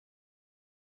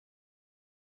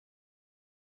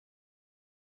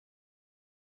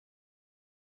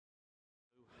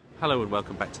Hello and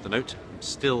welcome back to The Note. I'm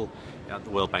still at the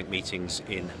World Bank meetings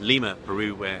in Lima,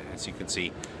 Peru, where, as you can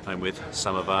see, I'm with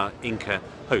some of our Inca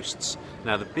hosts.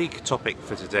 Now, the big topic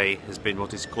for today has been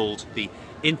what is called the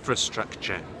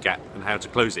infrastructure gap and how to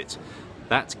close it.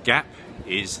 That gap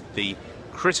is the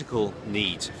critical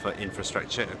need for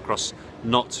infrastructure across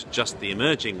not just the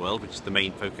emerging world, which is the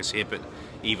main focus here, but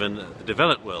even the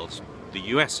developed world. The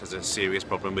US has a serious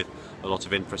problem with a lot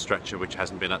of infrastructure which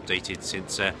hasn't been updated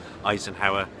since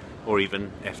Eisenhower or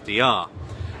even FDR.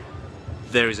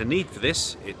 There is a need for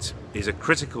this. It is a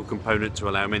critical component to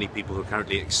allow many people who are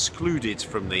currently excluded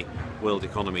from the world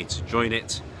economy to join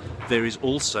it. There is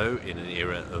also, in an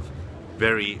era of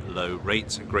very low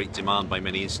rates, a great demand by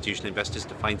many institutional investors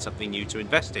to find something new to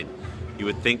invest in. You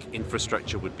would think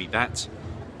infrastructure would be that,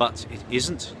 but it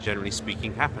isn't, generally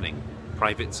speaking, happening.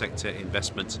 Private sector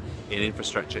investment in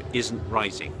infrastructure isn't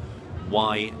rising.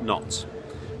 Why not?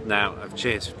 Now, I've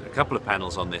chaired a couple of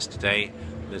panels on this today.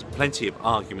 There's plenty of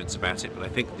arguments about it, but I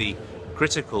think the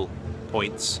critical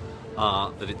points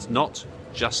are that it's not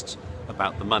just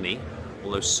about the money,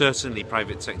 although certainly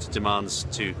private sector demands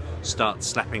to start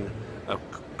slapping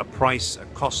a price, a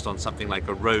cost on something like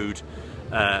a road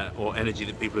or energy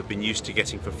that people have been used to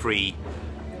getting for free,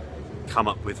 come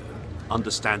up with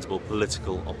understandable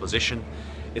political opposition.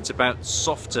 It's about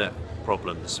softer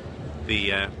problems.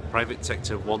 The private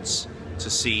sector wants to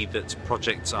see that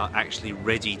projects are actually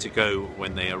ready to go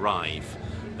when they arrive,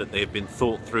 that they have been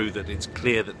thought through, that it's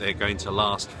clear that they're going to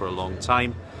last for a long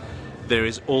time. There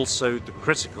is also the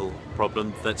critical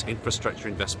problem that infrastructure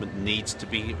investment needs to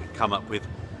be come up with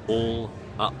all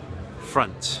up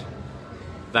front.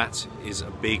 That is a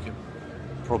big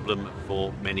problem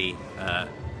for many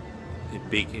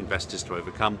big investors to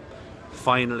overcome.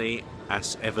 Finally,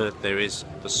 as ever, there is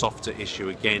the softer issue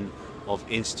again of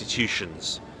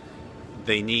institutions.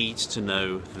 They need to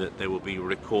know that there will be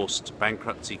recourse to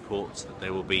bankruptcy courts, that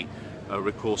there will be a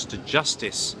recourse to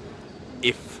justice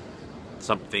if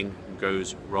something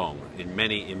goes wrong. In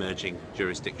many emerging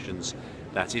jurisdictions,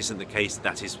 that isn't the case.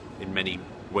 That is, in many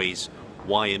ways,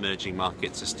 why emerging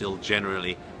markets are still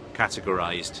generally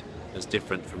categorized as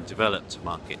different from developed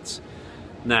markets.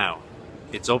 Now,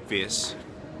 it's obvious,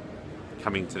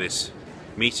 coming to this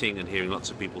meeting and hearing lots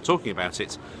of people talking about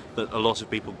it, that a lot of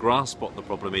people grasp what the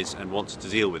problem is and want to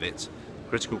deal with it. The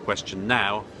critical question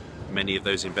now, many of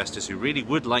those investors who really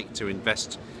would like to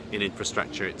invest in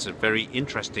infrastructure, it's a very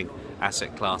interesting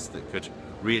asset class that could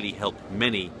really help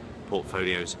many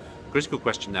portfolios. The critical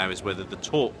question now is whether the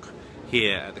talk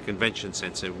here at the convention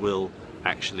centre will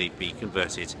actually be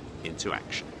converted into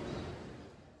action.